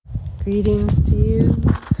Greetings to you.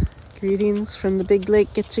 Greetings from the big lake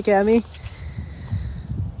Gitchagami.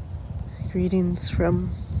 Greetings from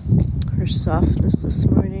her softness this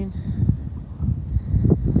morning,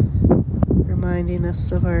 reminding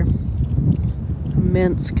us of our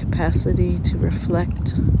immense capacity to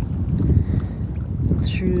reflect. And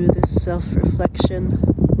through this self-reflection,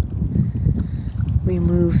 we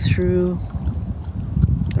move through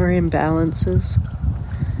our imbalances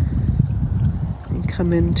and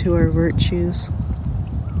come into our virtues.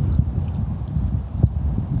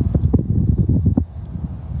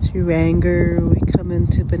 Through anger, we come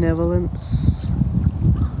into benevolence.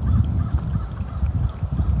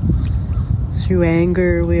 Through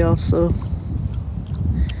anger, we also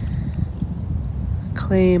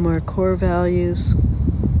claim our core values.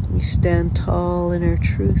 We stand tall in our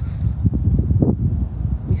truth.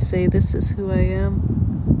 We say, "This is who I am."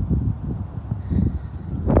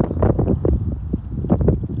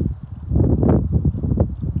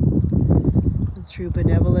 And through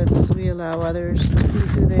benevolence, we allow others to be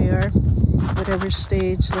who they are, whatever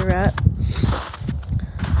stage they're at.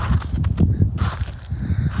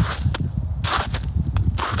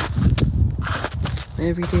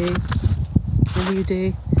 Every day, a new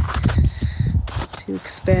day, to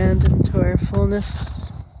expand into our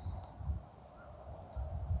fullness,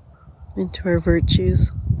 into our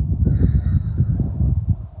virtues.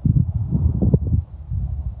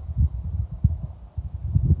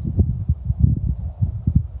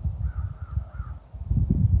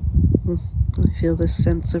 I feel this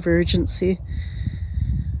sense of urgency.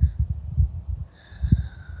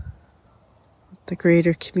 The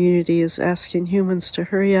greater community is asking humans to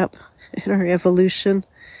hurry up in our evolution,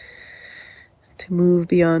 to move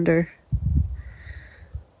beyond our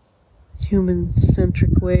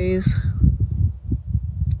human-centric ways,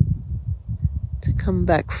 to come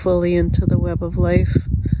back fully into the web of life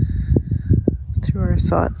through our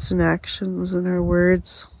thoughts and actions and our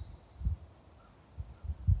words.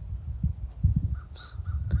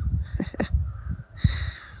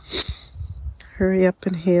 Hurry up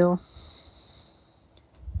and hail.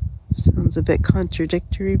 Sounds a bit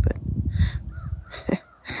contradictory, but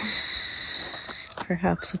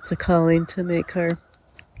perhaps it's a calling to make our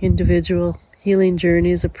individual healing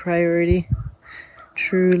journeys a priority,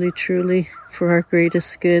 truly, truly for our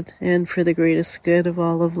greatest good and for the greatest good of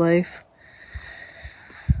all of life.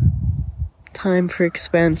 Time for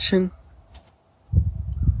expansion,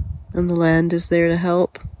 and the land is there to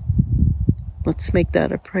help. Let's make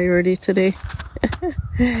that a priority today.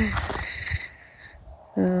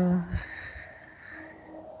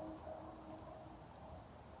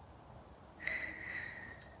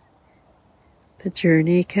 The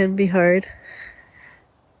journey can be hard,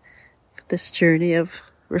 but this journey of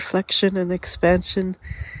reflection and expansion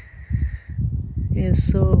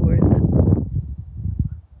is so worth it.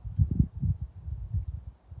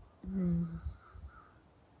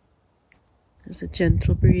 There's a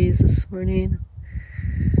gentle breeze this morning.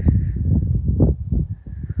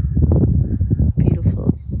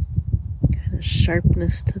 Beautiful kind of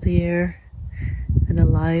sharpness to the air and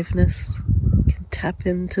aliveness. You can tap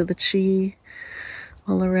into the chi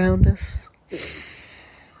all around us.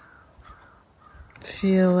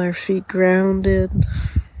 Feel our feet grounded.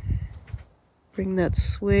 Bring that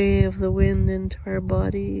sway of the wind into our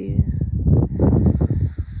body.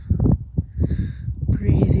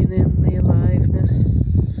 Breathing in the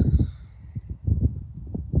aliveness.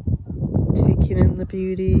 Taking in the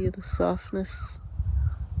beauty, the softness.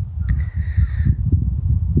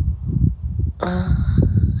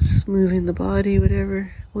 Just moving the body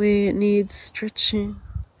whatever way it needs, stretching.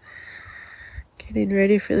 Getting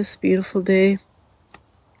ready for this beautiful day.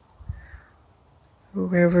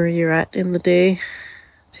 Wherever you're at in the day,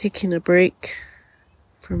 taking a break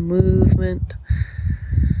from movement.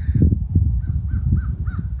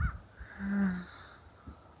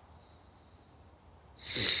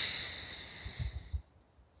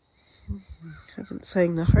 Haven't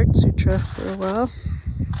sang the Heart Sutra for a while.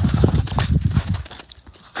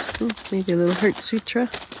 Maybe a little Heart Sutra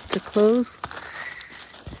to close.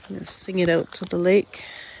 I'm going to sing it out to the lake,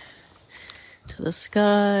 to the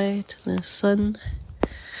sky, to the sun,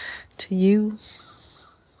 to you.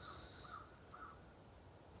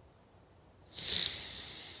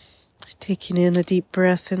 Taking in a deep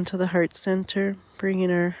breath into the heart center,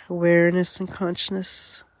 bringing our awareness and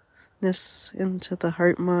consciousness into the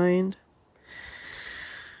heart mind.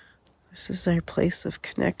 This is our place of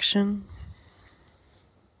connection.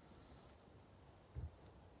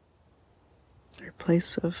 Our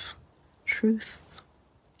place of truth.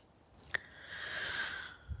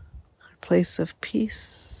 Our place of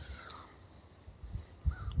peace.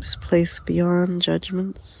 this place beyond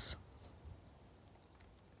judgments.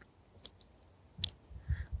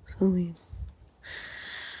 So we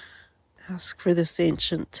ask for this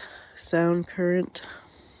ancient sound current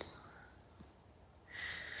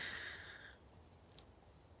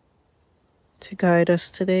to guide us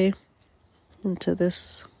today into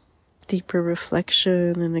this deeper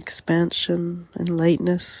reflection and expansion and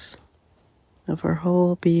lightness of our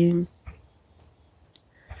whole being.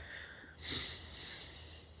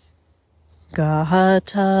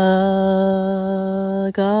 Gata,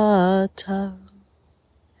 gata,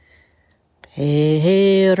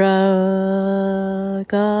 pera,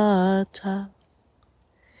 gata,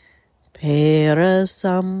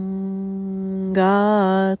 perasam,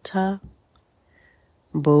 gata,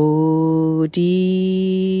 bodhi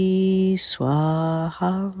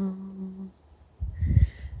swaha,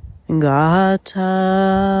 gata,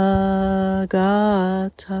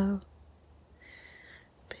 gata,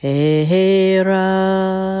 pera,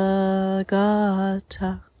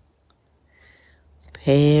 gata,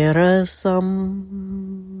 perasam,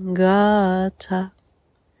 gata,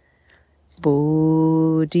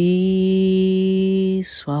 bodhi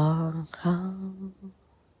swaha,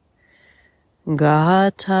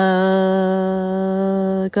 gata,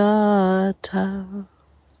 gata,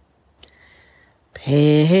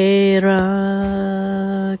 pera,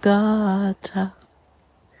 gata,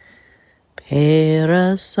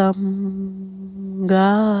 perasam,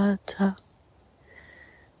 gata,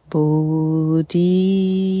 bodhi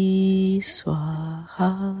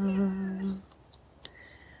swaha.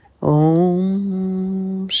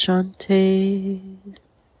 Om Shanti,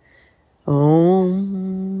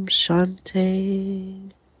 Om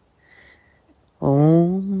Shanti,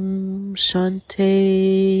 Om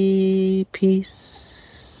Shanti.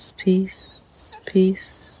 Peace, peace,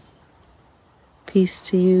 peace. Peace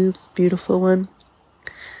to you, beautiful one.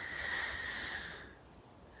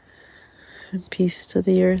 And peace to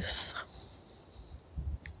the earth.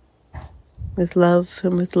 With love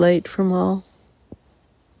and with light from all.